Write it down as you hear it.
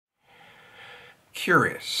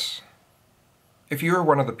Curious. If you're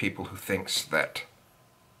one of the people who thinks that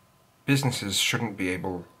businesses shouldn't be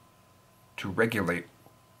able to regulate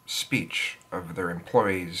speech of their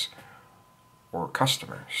employees or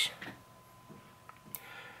customers,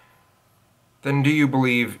 then do you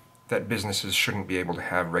believe that businesses shouldn't be able to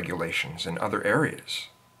have regulations in other areas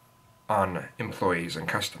on employees and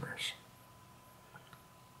customers?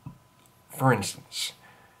 For instance,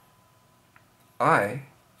 I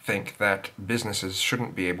think that businesses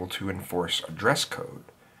shouldn't be able to enforce a dress code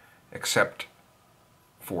except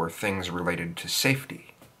for things related to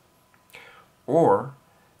safety, or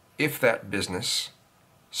if that business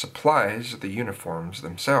supplies the uniforms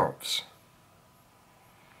themselves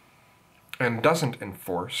and doesn't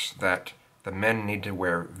enforce that the men need to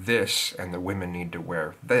wear this and the women need to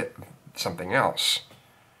wear something else.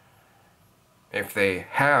 If they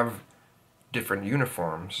have different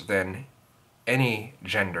uniforms, then any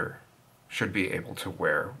gender should be able to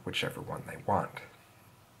wear whichever one they want.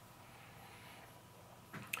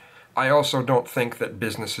 I also don't think that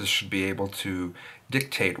businesses should be able to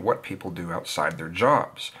dictate what people do outside their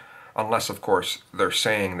jobs, unless, of course, they're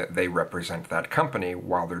saying that they represent that company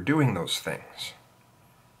while they're doing those things.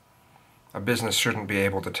 A business shouldn't be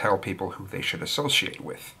able to tell people who they should associate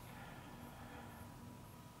with.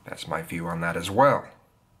 That's my view on that as well.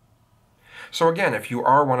 So again, if you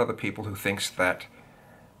are one of the people who thinks that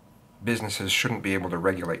businesses shouldn't be able to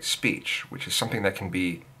regulate speech, which is something that can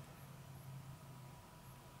be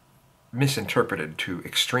misinterpreted to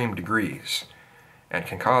extreme degrees and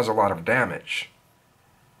can cause a lot of damage,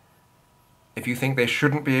 if you think they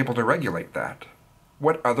shouldn't be able to regulate that,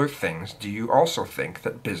 what other things do you also think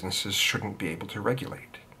that businesses shouldn't be able to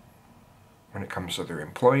regulate when it comes to their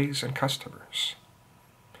employees and customers?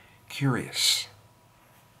 Curious.